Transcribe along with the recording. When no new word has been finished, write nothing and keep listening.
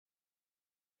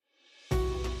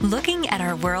Looking at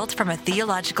our world from a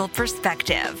theological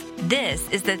perspective. This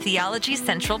is the Theology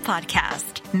Central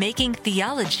Podcast, making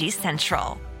theology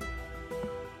central.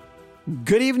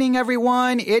 Good evening,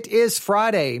 everyone. It is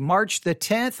Friday, March the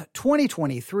 10th,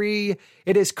 2023.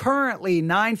 It is currently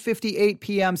 9:58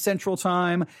 p.m. Central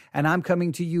Time, and I'm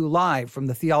coming to you live from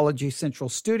the Theology Central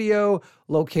studio,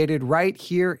 located right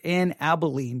here in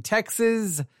Abilene,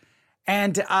 Texas.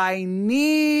 And I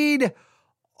need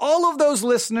all of those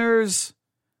listeners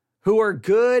who are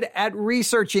good at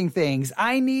researching things.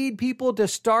 I need people to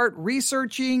start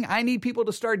researching. I need people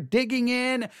to start digging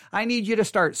in. I need you to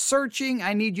start searching.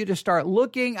 I need you to start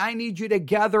looking. I need you to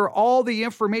gather all the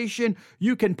information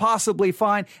you can possibly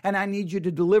find, and I need you to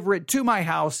deliver it to my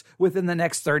house within the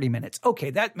next 30 minutes.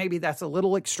 Okay, maybe that's a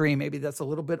little extreme. Maybe that's a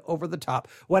little bit over the top.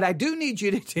 What I do need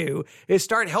you to do is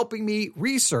start helping me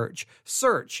research,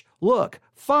 search, look,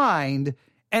 find,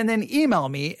 and then email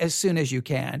me as soon as you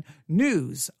can.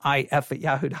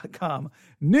 newsif@yahoo.com.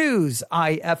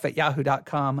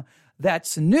 newsif@yahoo.com.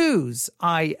 That's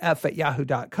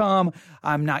newsif@yahoo.com.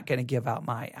 I'm not going to give out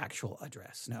my actual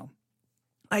address. No.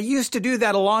 I used to do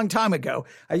that a long time ago.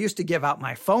 I used to give out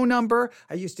my phone number.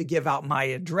 I used to give out my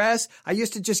address. I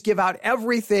used to just give out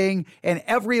everything in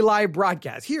every live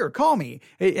broadcast. Here, call me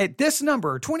at this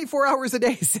number, 24 hours a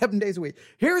day, 7 days a week.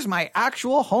 Here's my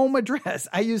actual home address.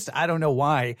 I don't know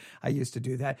why I used to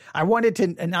do that. I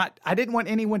didn't want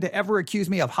anyone to ever accuse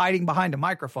me of hiding behind a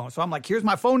microphone. So I'm like, here's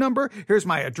my phone number. Here's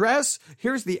my address.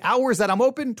 Here's the hours that I'm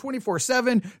open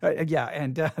 24/7.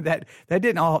 That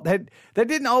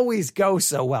didn't always go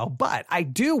so well, but I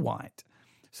do want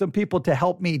some people to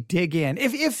help me dig in.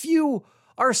 If you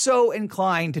are so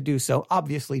inclined to do so,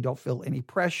 obviously don't feel any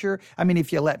pressure. I mean,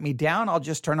 if you let me down, I'll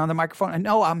just turn on the microphone. And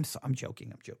no, I'm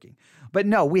joking. But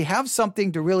no, we have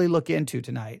something to really look into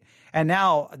tonight. And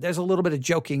now there's a little bit of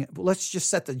joking. Let's just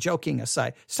set the joking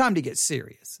aside. It's time to get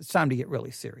serious. It's time to get really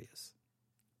serious.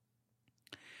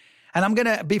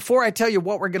 And before I tell you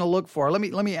what we're going to look for, let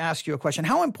me ask you a question.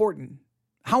 How important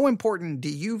do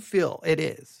you feel it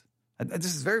is?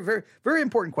 This is a very, very, very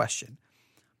important question.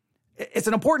 It's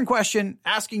an important question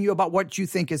asking you about what you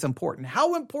think is important.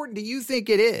 How important do you think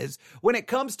it is when it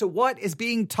comes to what is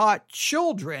being taught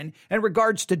children in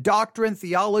regards to doctrine,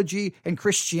 theology, and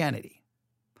Christianity?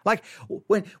 Like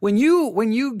when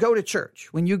you go to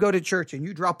church, and you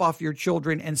drop off your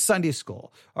children in Sunday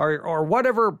school or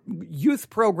whatever youth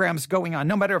programs going on,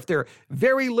 no matter if they're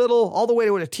very little all the way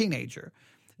to a teenager,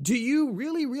 do you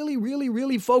really, really, really,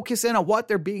 really focus in on what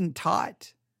they're being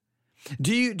taught?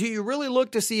 Do you really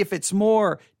look to see if it's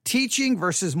more teaching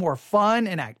versus more fun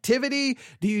and activity?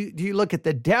 Do you look at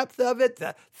the depth of it,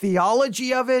 the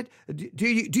theology of it? Do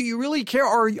you really care?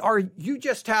 Or are you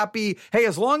just happy, hey,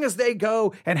 as long as they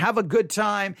go and have a good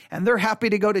time and they're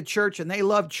happy to go to church and they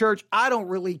love church, I don't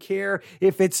really care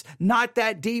if it's not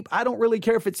that deep. I don't really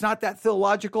care if it's not that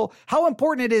theological. How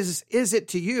important is it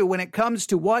to you when it comes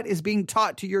to what is being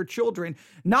taught to your children?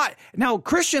 Now,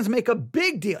 Christians make a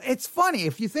big deal. It's funny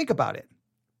if you think about it.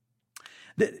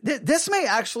 This may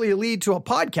actually lead to a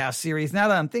podcast series now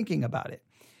that I'm thinking about it.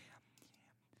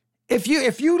 If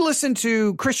you listen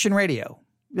to Christian radio,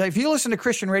 and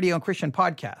Christian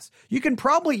podcasts, you can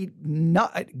probably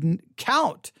not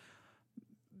count.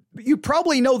 You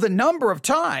probably know the number of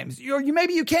times,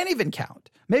 maybe you can't even count.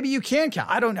 Maybe you can count.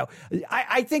 I don't know.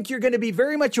 I think you're going to be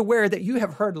very much aware that you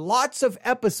have heard lots of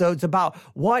episodes about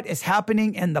what is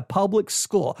happening in the public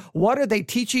school. What are they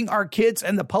teaching our kids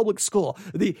in the public school?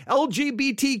 The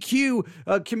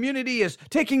LGBTQ community is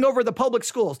taking over the public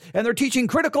schools, and they're teaching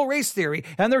critical race theory,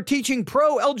 and they're teaching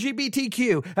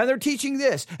pro-LGBTQ, and they're teaching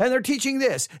this, and they're teaching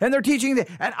this, and they're teaching this.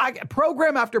 And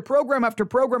program after program after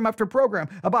program after program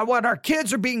about what our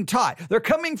kids are being taught. They're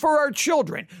coming for our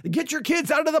children. Get your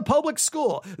kids out of the public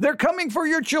school. They're coming for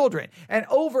your children. And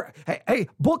hey,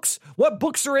 books, what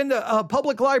books are in the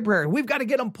public library? We've got to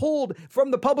get them pulled from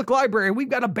the public library. We've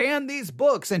got to ban these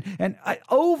books. And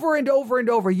over and over and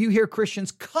over, you hear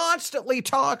Christians constantly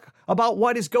talk about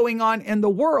what is going on in the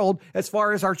world as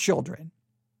far as our children.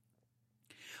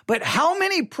 But how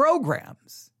many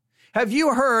programs have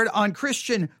you heard on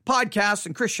Christian podcasts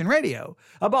and Christian radio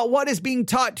about what is being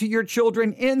taught to your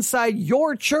children inside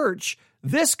your church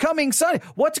this coming Sunday?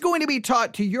 What's going to be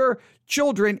taught to your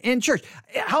children in church?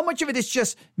 How much of it is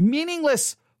just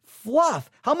meaningless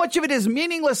fluff? How much of it is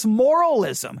meaningless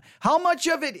moralism? How much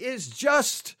of it is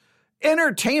just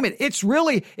entertainment? It's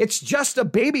just a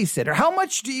babysitter. How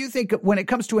much do you think when it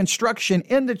comes to instruction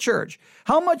in the church,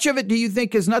 how much of it do you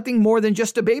think is nothing more than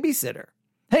just a babysitter?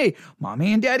 Hey,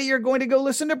 mommy and daddy are going to go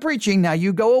listen to preaching. Now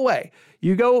you go away.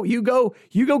 You go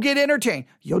get entertained.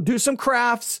 You'll do some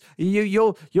crafts.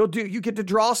 You get to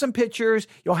draw some pictures.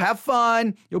 You'll have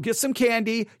fun. You'll get some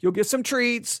candy. You'll get some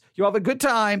treats. You'll have a good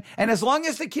time. And as long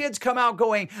as the kids come out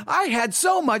going, I had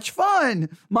so much fun.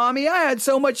 Mommy, I had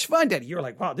so much fun. Daddy, you're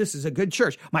like, wow, this is a good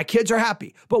church. My kids are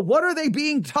happy. But what are they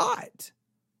being taught?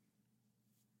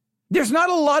 There's not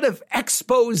a lot of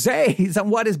exposés on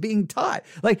what is being taught.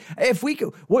 Like, if we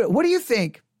could, what do you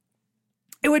think?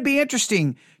 It would be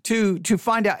interesting to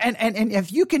find out. And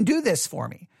if you can do this for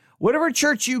me, whatever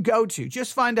church you go to,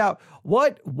 just find out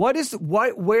what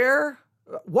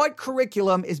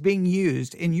curriculum is being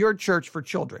used in your church for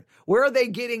children. Where are they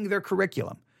getting their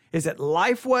curriculum? Is it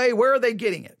Lifeway? Where are they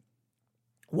getting it?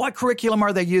 What curriculum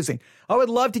are they using? I would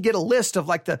love to get a list of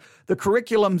like the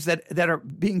curriculums that are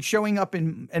being showing up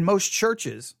in most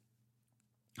churches,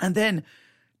 and then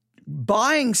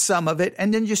buying some of it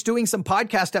and then just doing some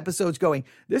podcast episodes going,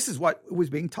 this is what was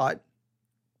being taught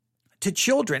to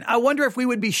children. I wonder if we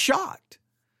would be shocked.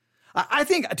 I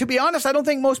think, to be honest, I don't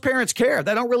think most parents care.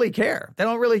 They don't really care.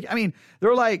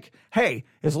 They're like, hey,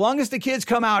 as long as the kids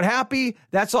come out happy,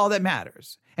 that's all that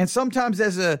matters. And sometimes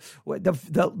the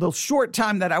short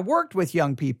time that I worked with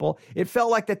young people, it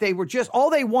felt like that they were just, all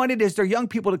they wanted is their young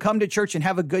people to come to church and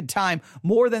have a good time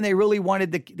more than they really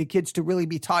wanted the kids to really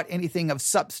be taught anything of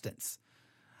substance.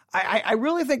 I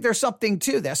really think there's something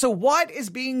to that. So what is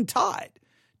being taught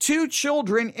to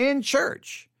children in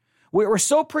church? We're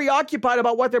so preoccupied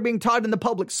about what they're being taught in the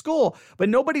public school, but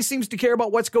nobody seems to care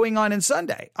about what's going on on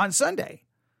Sunday.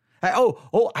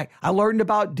 I learned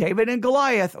about David and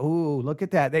Goliath. Oh, look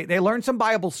at that. They learned some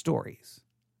Bible stories.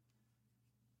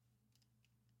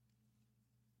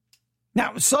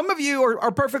 Now, some of you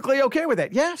are perfectly okay with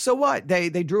it. Yeah, so what? They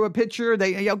drew a picture.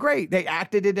 Great. They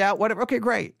acted it out, whatever. Okay,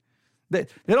 great. They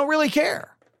don't really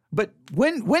care. But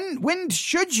when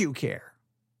should you care?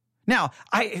 Now,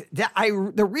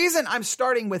 the reason I'm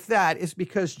starting with that is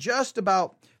because just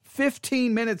about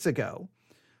 15 minutes ago,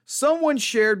 someone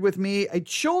shared with me a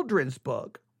children's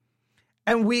book,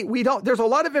 and there's a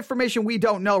lot of information we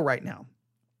don't know right now.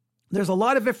 There's a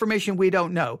lot of information we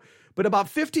don't know. But about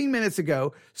 15 minutes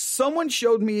ago, someone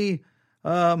showed me,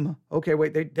 they're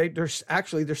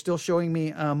still showing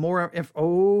me more.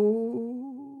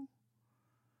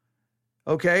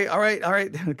 Okay. All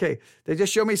right. Okay. They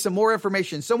just show me some more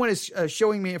information. Someone is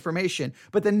showing me information,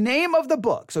 but the name of the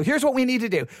book. So here's what we need to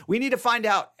do. We need to find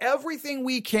out everything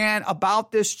we can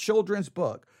about this children's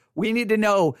book. We need to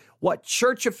know what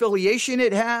church affiliation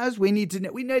it has. We need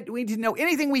to know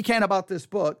anything we can about this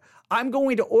book. I'm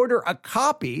going to order a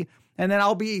copy, and then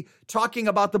I'll be talking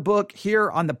about the book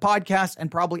here on the podcast and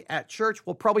probably at church.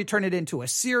 We'll probably turn it into a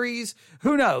series.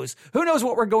 Who knows? Who knows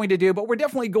what we're going to do, but we're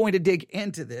definitely going to dig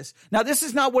into this. Now, this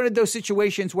is not one of those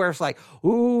situations where it's like,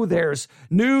 ooh, there's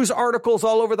news articles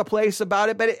all over the place about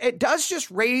it, but it does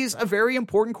just raise a very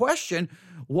important question.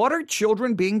 What are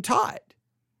children being taught?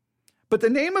 But the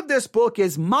name of this book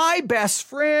is My Best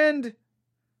Friend,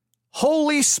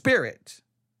 Holy Spirit.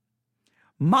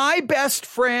 My Best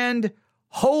Friend,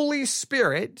 Holy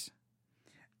Spirit.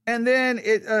 And then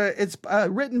it's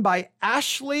written by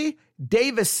Ashley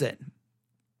Davison.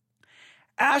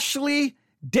 Ashley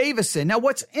Davison. Now,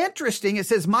 what's interesting, it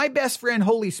says My Best Friend,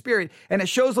 Holy Spirit, and it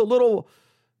shows a little,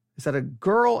 is that a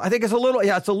girl? I think it's a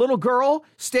little girl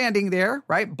standing there,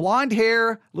 right? Blonde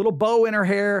hair, little bow in her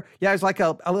hair. Yeah, it's like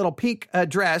a little pink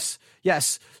dress.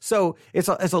 Yes. So it's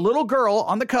a little girl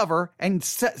on the cover, and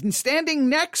standing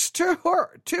next to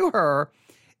her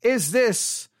is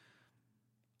this,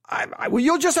 well,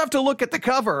 you'll just have to look at the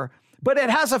cover, but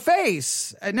it has a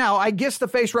face. Now, I guess the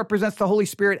face represents the Holy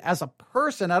Spirit as a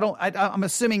person. I'm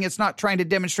assuming it's not trying to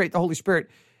demonstrate the Holy Spirit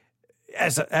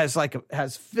as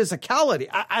physicality.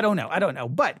 I don't know,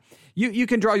 but you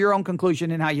can draw your own conclusion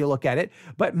in how you look at it.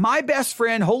 But My Best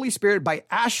Friend, Holy Spirit by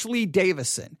Ashley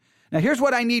Davison. Now, here's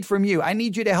what I need from you. I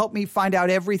need you to help me find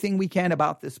out everything we can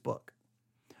about this book.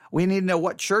 We need to know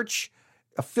what church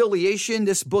affiliation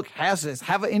this book has. Does it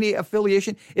have any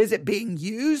affiliation? Is it being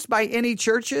used by any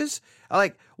churches?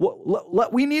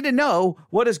 We need to know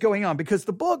what is going on, because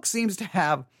the book seems to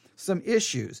have some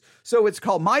issues. So it's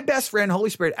called My Best Friend, Holy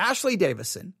Spirit, Ashley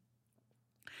Davison.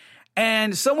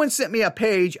 And someone sent me a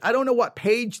page. I don't know what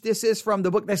page this is from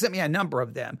the book. They sent me a number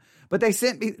of them, but they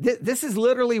sent me, this is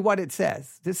literally what it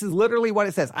says. This is literally what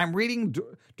it says. I'm reading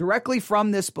directly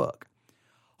from this book.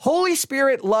 Holy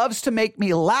Spirit loves to make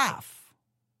me laugh.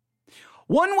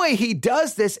 One way he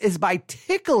does this is by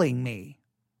tickling me.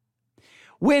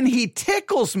 When he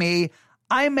tickles me,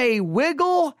 I may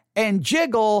wiggle and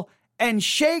jiggle and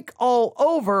shake all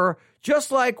over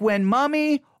just like when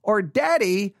mommy or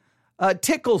daddy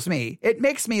tickles me. It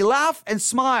makes me laugh and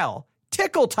smile.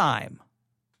 Tickle time.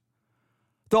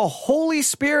 The Holy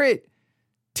Spirit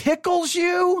tickles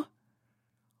you?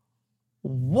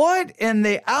 What in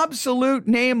the absolute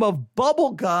name of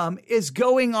bubblegum is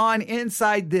going on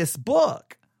inside this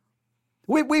book?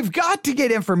 We've got to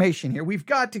get information here. We've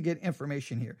got to get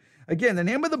information here. Again, the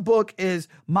name of the book is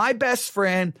My Best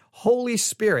Friend, Holy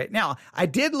Spirit. Now, I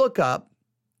did look up,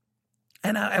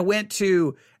 and I went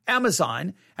to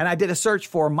Amazon and I did a search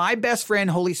for My Best Friend,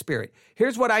 Holy Spirit. Here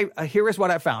is what I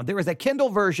found. There is a Kindle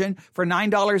version for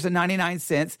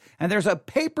 $9.99, and there's a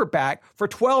paperback for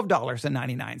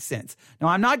 $12.99. Now,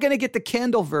 I'm not going to get the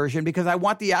Kindle version because I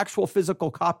want the actual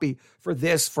physical copy for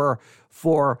this for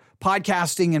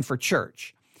podcasting and for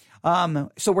church.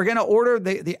 So we're going to order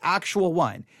the actual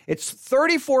one. It's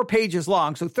 34 pages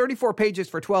long. So 34 pages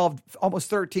for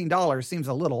almost $13 seems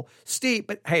a little steep,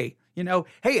 but hey,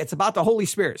 it's about the Holy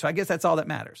Spirit. So I guess that's all that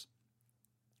matters.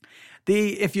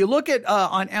 If you look at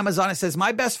on Amazon, it says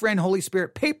My Best Friend, Holy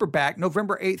Spirit paperback,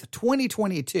 November 8th,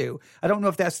 2022. I don't know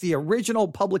if that's the original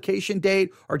publication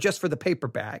date or just for the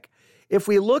paperback. If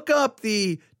we look up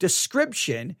the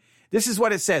description, this is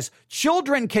what it says.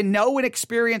 Children can know and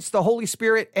experience the Holy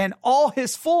Spirit and all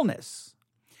his fullness.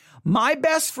 My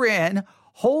Best Friend,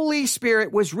 Holy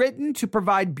Spirit was written to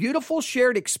provide beautiful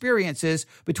shared experiences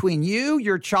between you,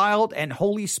 your child, and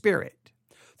Holy Spirit.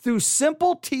 Through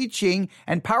simple teaching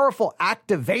and powerful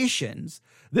activations,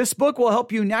 this book will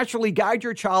help you naturally guide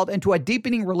your child into a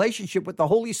deepening relationship with the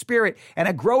Holy Spirit and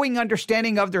a growing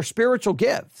understanding of their spiritual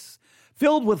gifts.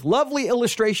 Filled with lovely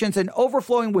illustrations and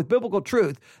overflowing with biblical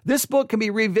truth, this book can be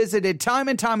revisited time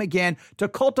and time again to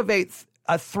cultivate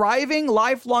a thriving,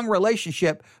 lifelong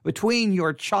relationship between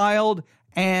your child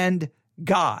and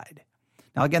God.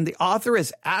 Now, again, the author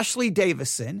is Ashley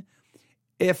Davison.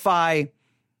 If I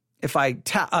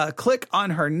click on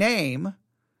her name,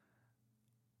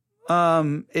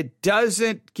 it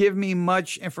doesn't give me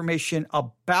much information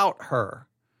about her.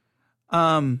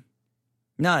 None.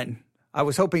 I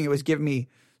was hoping it was giving me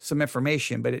some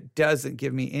information, but it doesn't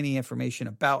give me any information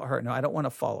about her. No, I don't want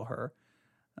to follow her.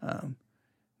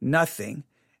 Nothing.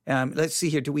 Let's see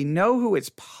here. Do we know who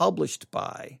it's published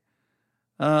by?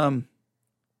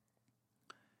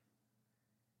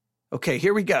 Okay,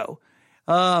 here we go.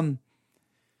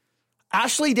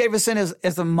 Ashley Davison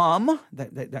is a mom.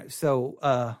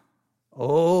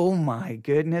 Oh my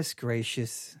goodness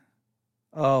gracious.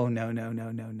 Oh, no.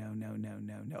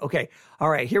 Okay. All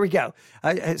right. Here we go.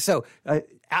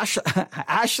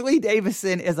 Ashley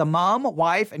Davison is a mom,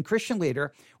 wife, and Christian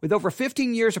leader with over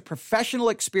 15 years of professional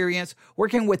experience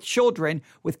working with children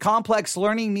with complex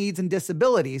learning needs and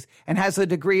disabilities and has a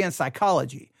degree in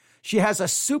psychology. She has a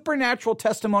supernatural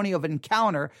testimony of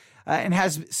encounter and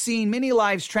has seen many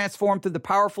lives transformed through the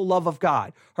powerful love of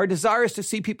God. Her desire is to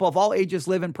see people of all ages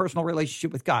live in personal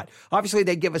relationship with God. Obviously,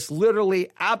 they give us literally,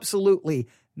 absolutely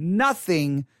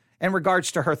nothing in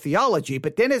regards to her theology.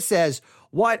 But then it says,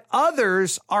 what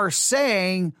others are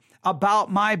saying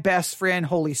about my best friend,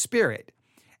 Holy Spirit.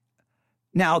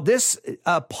 Now, this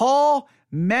Paul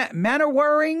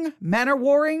Manwaring,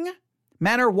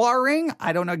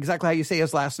 I don't know exactly how you say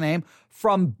his last name,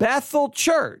 from Bethel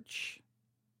Church,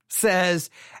 says,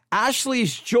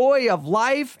 Ashley's joy of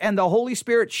life and the Holy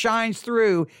Spirit shines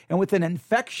through, and with an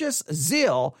infectious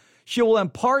zeal, she will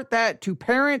impart that to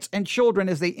parents and children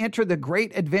as they enter the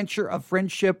great adventure of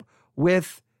friendship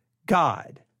with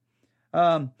God.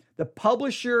 The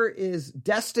publisher is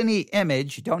Destiny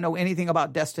Image. Don't know anything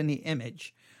about Destiny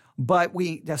Image, but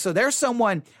so there's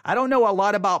someone, I don't know a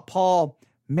lot about Paul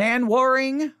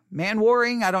Manwaring.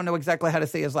 I don't know exactly how to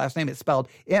say his last name. It's spelled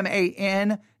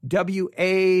Manwaring.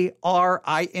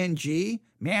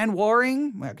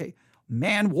 Manwaring. Okay.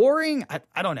 Manwaring.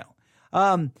 I don't know.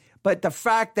 But the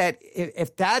fact that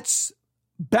if that's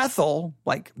Bethel,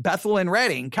 like Bethel in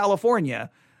Redding, California,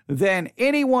 then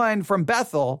anyone from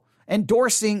Bethel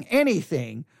endorsing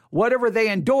anything, whatever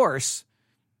they endorse,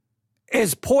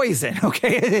 is poison,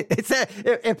 okay?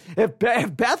 If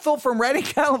Bethel from Redding,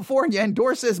 California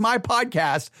endorses my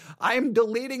podcast, I'm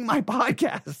deleting my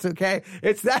podcast, okay?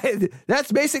 That's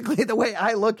basically the way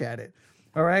I look at it.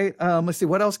 All right. Let's see,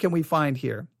 what else can we find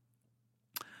here?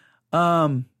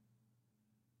 Oh,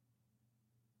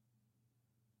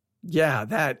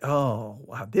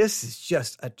 wow, this is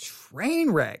just a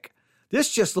train wreck. This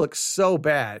just looks so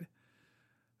bad.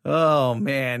 Oh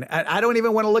man, I don't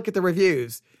even want to look at the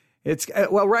reviews.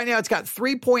 Right now it's got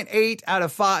 3.8 out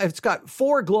of 5. It's got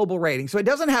 4 global ratings. So it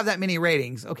doesn't have that many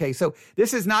ratings. Okay. So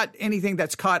this is not anything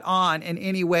that's caught on in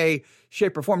any way,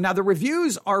 shape, or form. Now the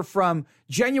reviews are from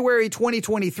January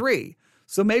 2023.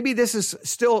 So maybe this is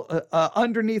still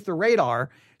underneath the radar.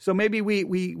 So maybe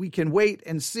we can wait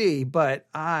and see, but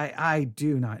I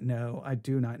do not know. I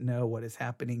do not know what is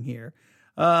happening here.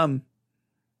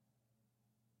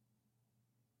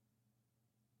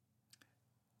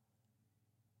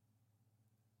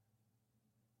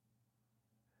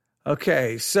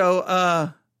 Okay,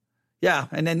 so yeah,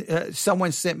 and then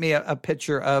someone sent me a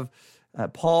picture of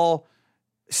Paul,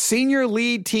 senior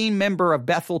lead team member of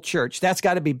Bethel Church. That's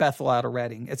got to be Bethel out of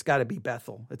Redding. It's got to be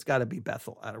Bethel. It's got to be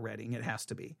Bethel out of Redding. It has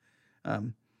to be.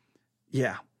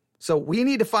 Yeah. So we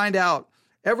need to find out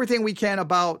everything we can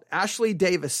about Ashley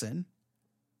Davison.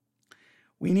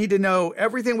 We need to know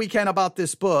everything we can about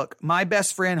this book, My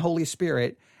Best Friend, Holy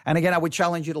Spirit. And again, I would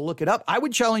challenge you to look it up. I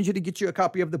would challenge you to get you a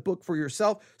copy of the book for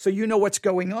yourself so you know what's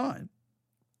going on.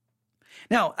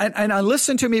 Now, and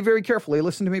listen to me very carefully.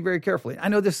 Listen to me very carefully. I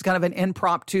know this is kind of an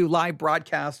impromptu live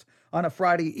broadcast on a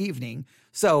Friday evening.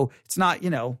 So it's not,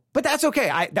 but that's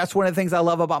okay. That's one of the things I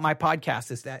love about my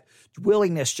podcast is that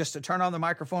willingness just to turn on the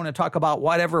microphone and talk about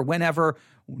whatever, whenever,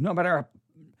 no matter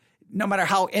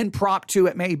how impromptu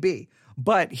it may be.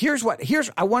 But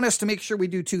I want us to make sure we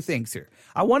do 2 things here.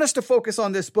 I want us to focus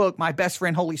on this book, My Best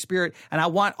Friend, Holy Spirit, and I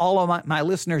want all of my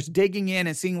listeners digging in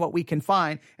and seeing what we can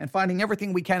find and finding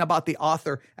everything we can about the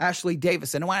author, Ashley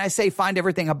Davison. And when I say find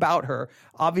everything about her,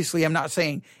 obviously I'm not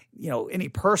saying, any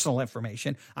personal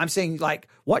information. I'm saying like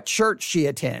what church she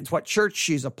attends, what church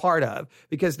she's a part of,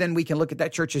 because then we can look at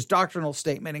that church's doctrinal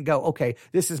statement and go, okay,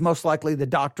 this is most likely the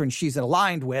doctrine she's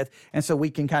aligned with. And so we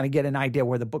can kind of get an idea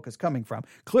where the book is coming from.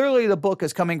 Clearly the book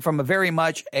is coming from a very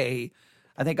much a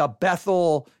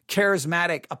Bethel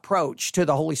charismatic approach to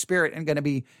the Holy Spirit and going to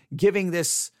be giving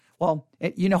this. Well,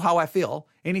 you know how I feel.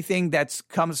 Anything that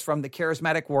comes from the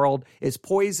charismatic world is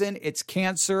poison, it's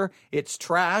cancer, it's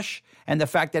trash. And the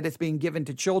fact that it's being given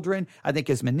to children, I think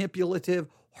is manipulative,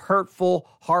 hurtful,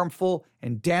 harmful,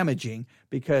 and damaging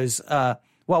because,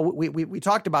 we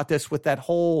talked about this with that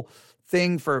whole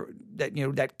thing for that,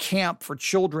 that camp for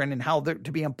children and how they're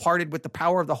to be imparted with the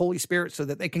power of the Holy Spirit so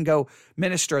that they can go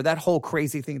minister, that whole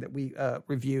crazy thing that we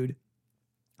reviewed.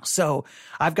 So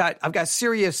I've got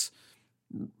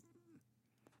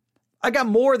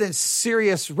more than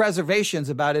serious reservations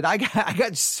about it. I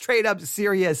got straight up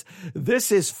serious.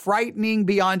 This is frightening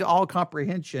beyond all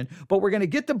comprehension. But we're going to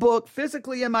get the book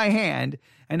physically in my hand,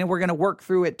 and then we're going to work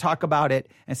through it, talk about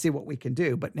it, and see what we can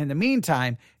do. But in the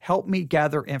meantime, help me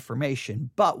gather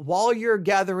information. But while you're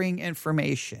gathering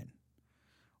information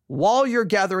about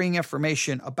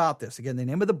this, again, the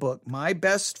name of the book, My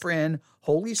Best Friend,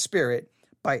 Holy Spirit,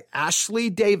 by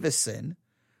Ashley Davison.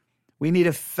 We need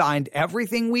to find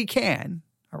everything we can,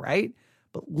 all right?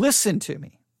 But listen to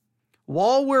me.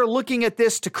 While we're looking at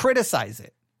this to criticize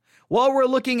it, while we're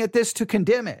looking at this to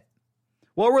condemn it,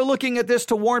 while we're looking at this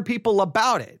to warn people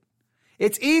about it,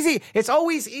 it's easy. It's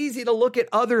always easy to look at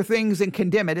other things and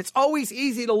condemn it. It's always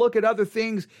easy to look at other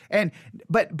things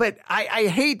but I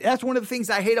hate, that's one of the things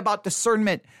I hate about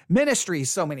discernment ministries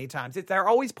so many times. They're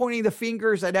always pointing the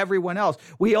fingers at everyone else.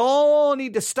 We all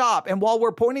need to stop. And while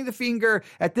we're pointing the finger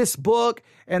at this book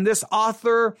and this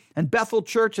author and Bethel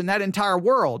Church and that entire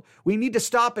world, we need to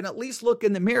stop and at least look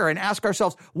in the mirror and ask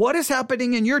ourselves, what is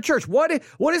happening in your church? What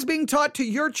is being taught to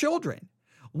your children?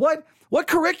 What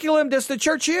curriculum does the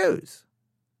church use?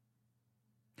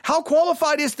 How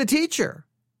qualified is the teacher?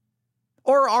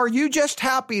 Or are you just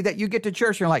happy that you get to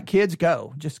church and you're like, kids,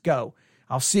 go, just go.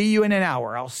 I'll see you in an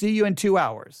hour. I'll see you in 2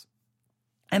 hours.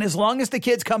 And as long as the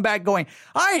kids come back going,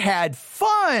 I had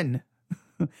fun.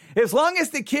 As long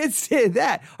as the kids did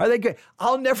that, are they good?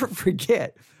 I'll never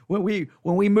forget when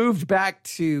we moved back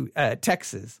to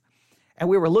Texas and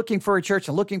we were looking for a church.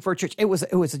 It was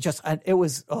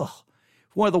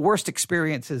one of the worst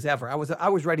experiences ever. I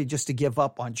was ready just to give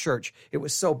up on church. It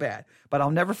was so bad. But I'll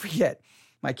never forget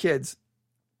my kids.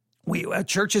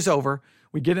 Church is over.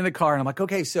 We get in the car and I'm like,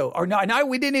 okay,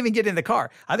 we didn't even get in the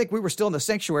car. I think we were still in the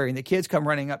sanctuary and the kids come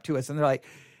running up to us and they're like,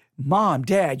 Mom,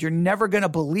 Dad, you're never going to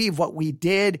believe what we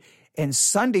did in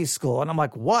Sunday school. And I'm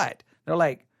like, what? They're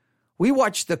like, we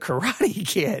watched The Karate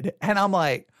Kid. And I'm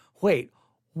like, wait,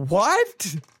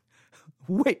 what?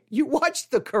 Wait, you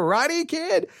watched The Karate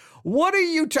Kid? what are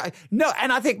you trying? No.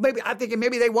 And I'm thinking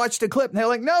maybe they watched a clip and they're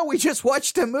like, no, we just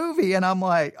watched a movie. And I'm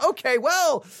like, okay,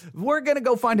 well, we're going to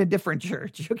go find a different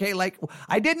church. Okay. Like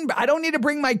I don't need to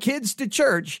bring my kids to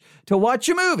church to watch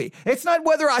a movie. It's not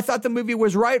whether I thought the movie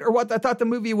was right or what I thought the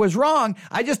movie was wrong.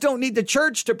 I just don't need the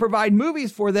church to provide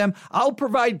movies for them. I'll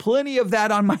provide plenty of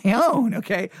that on my own.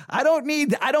 Okay. I don't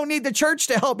need the church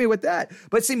to help me with that.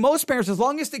 But see, most parents, as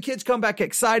long as the kids come back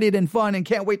excited and fun and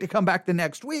can't wait to come back the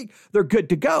next week, they're good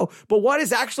to go. But what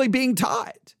is actually being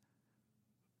taught?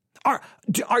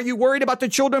 Are you worried about the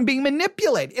children being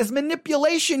manipulated? Is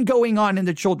manipulation going on in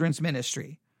the children's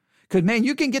ministry? Because, man,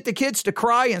 you can get the kids to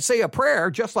cry and say a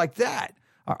prayer just like that.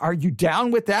 Are you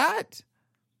down with that?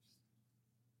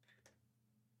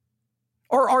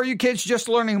 Or are you kids just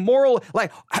learning moral?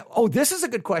 Like, oh, this is a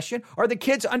good question. Are the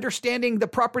kids understanding the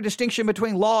proper distinction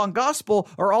between law and gospel,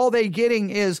 or all they getting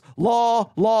is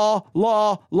law, law,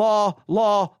 law, law,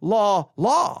 law, law,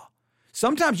 law?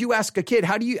 Sometimes you ask a kid,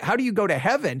 how do you go to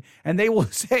heaven? And they will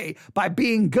say, by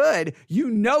being good. You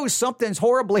know something's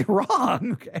horribly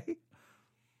wrong, okay?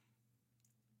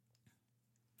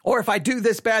 Or if I do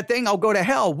this bad thing, I'll go to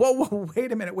hell. Whoa,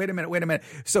 wait a minute.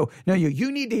 So no,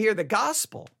 you need to hear the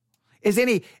gospel. Is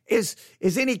any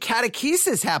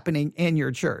catechesis happening in your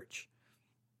church?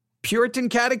 Puritan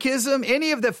catechism?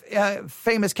 Any of the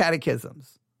famous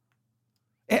catechisms?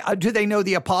 Do they know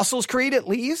the Apostles' Creed at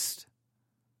least?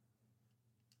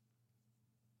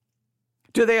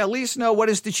 Do they at least know what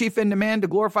is the chief end of man? To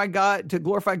glorify God and to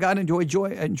glorify God and to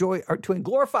enjoy, or to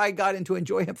glorify God and to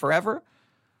enjoy Him forever?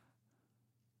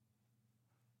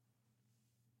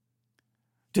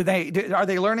 Are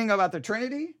they learning about the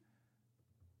Trinity?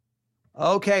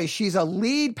 Okay, she's a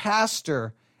lead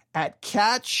pastor at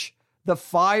Catch the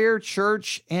Fire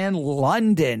Church in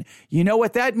London. You know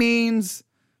what that means?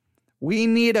 We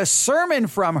need a sermon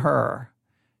from her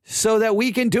so that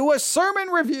we can do a sermon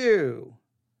review.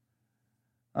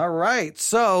 All right,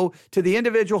 so to the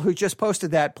individual who just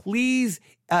posted that, please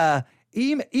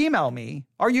email me,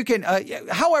 or you can,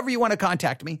 however you want to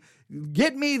contact me,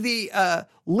 get me the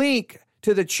link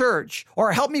to the church,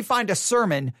 or help me find a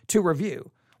sermon to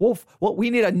review. Well, we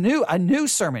need a new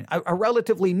sermon, a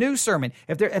relatively new sermon.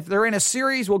 If they're in a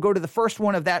series, we'll go to the first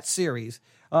one of that series,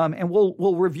 and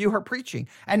we'll review her preaching.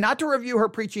 And not to review her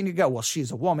preaching to go, well,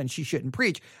 she's a woman, she shouldn't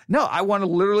preach. No, I want to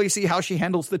literally see how she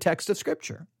handles the text of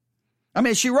Scripture. I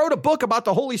mean, she wrote a book about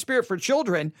the Holy Spirit for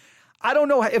children. I don't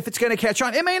know if it's going to catch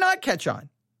on. It may not catch on.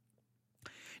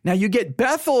 Now, you get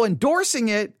Bethel endorsing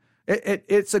it,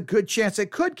 it's a good chance it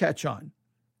could catch on.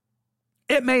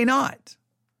 It may not.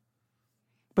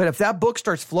 But if that book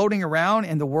starts floating around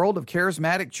in the world of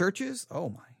charismatic churches,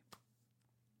 oh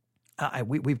my,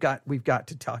 we've got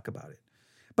to talk about it.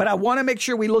 But I want to make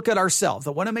sure we look at ourselves.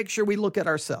 I want to make sure we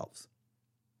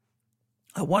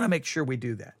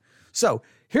do that. So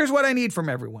here's what I need from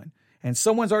everyone. And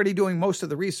someone's already doing most of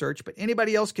the research, but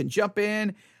anybody else can jump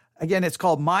in. Again, it's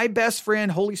called My Best Friend,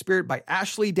 Holy Spirit by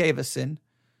Ashley Davison.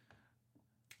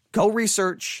 Go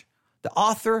research the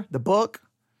author, the book.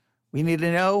 We need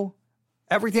to know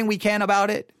everything we can about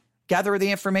it, gather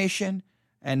the information,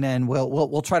 and then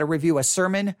we'll try to review a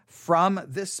sermon from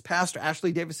this pastor.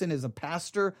 Ashley Davison is a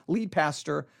pastor, lead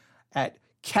pastor at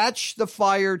Catch the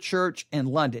Fire Church in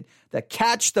London. The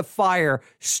Catch the Fire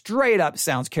straight up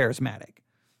sounds charismatic.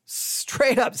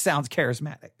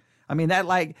 I mean,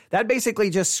 that basically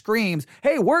just screams,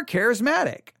 hey, we're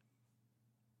charismatic.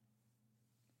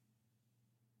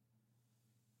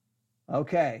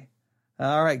 Okay.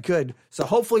 All right, good. So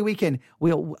hopefully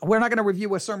we're not going to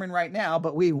review a sermon right now,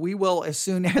 but we will as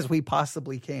soon as we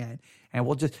possibly can. And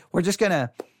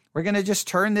we're going to just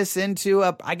turn this into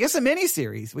a mini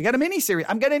series. We got a mini series.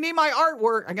 I'm going to need my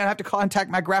artwork. I'm going to have to contact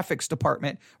my graphics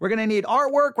department. We're going to need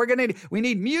artwork. We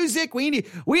need music. We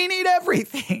need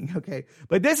everything. Okay.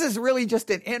 But this is really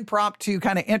just an impromptu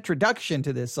kind of introduction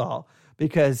to this all,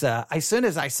 because as soon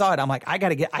as I saw it, I'm like, I got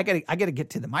to get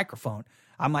to the microphone.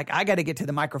 I got to get to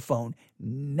the microphone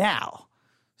now.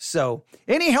 So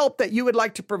any help that you would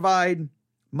like to provide,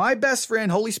 My Best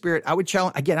Friend, Holy Spirit, I would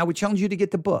challenge you to get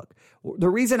the book. The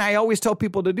reason I always tell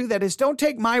people to do that is don't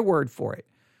take my word for it.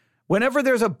 Whenever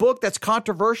there's a book that's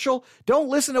controversial, don't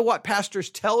listen to what pastors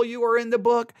tell you are in the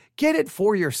book. Get it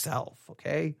for yourself,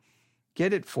 okay?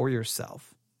 Get it for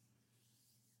yourself.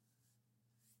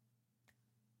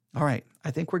 All right,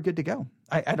 I think we're good to go.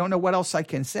 I don't know what else I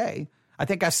can say. I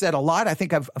think I said a lot. I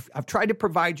think I've tried to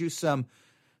provide you some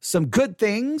good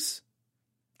things.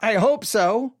 I hope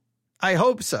so.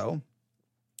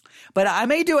 But I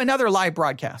may do another live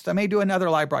broadcast. I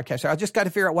just got to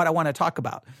figure out what I want to talk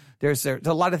about. There's a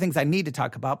lot of things I need to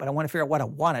talk about, but I want to figure out what I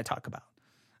want to talk about.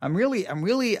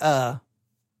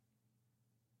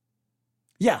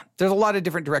 there's a lot of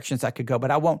different directions I could go,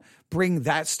 but I won't bring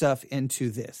that stuff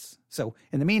into this. So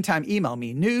in the meantime, email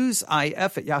me,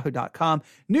 newsif@yahoo.com,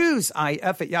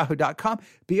 newsif@yahoo.com.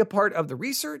 Be a part of the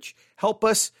research. Help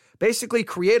us basically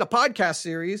create a podcast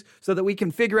series so that we can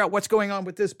figure out what's going on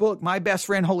with this book, My Best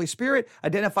Friend, Holy Spirit,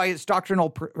 identify its doctrinal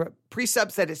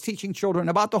precepts that it's teaching children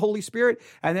about the Holy Spirit,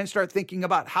 and then start thinking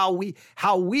about how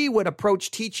we would approach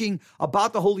teaching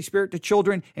about the Holy Spirit to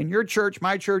children in your church,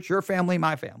 your family,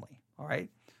 my family. All right.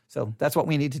 So that's what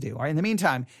we need to do. All right. In the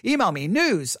meantime, email me,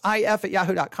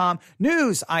 newsif@yahoo.com,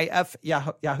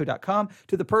 newsif@yahoo.com.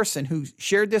 To the person who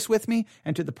shared this with me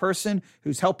and to the person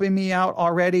who's helping me out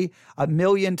already,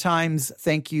 1,000,000 times,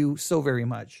 thank you so very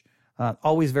much.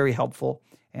 Always very helpful.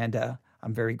 And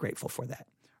I'm very grateful for that.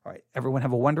 All right. Everyone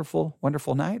have a wonderful,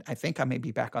 wonderful night. I think I may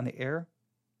be back on the air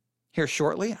here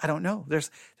shortly. I don't know.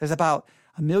 There's about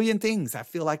 1,000,000 things I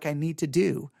feel like I need to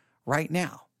do right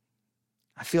now.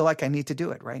 I feel like I need to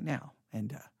do it right now.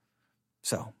 And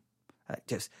so I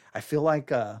feel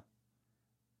like,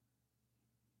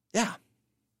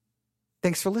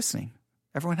 thanks for listening.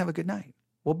 Everyone have a good night.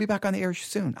 We'll be back on the air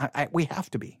soon. We have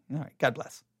to be. All right. God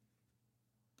bless.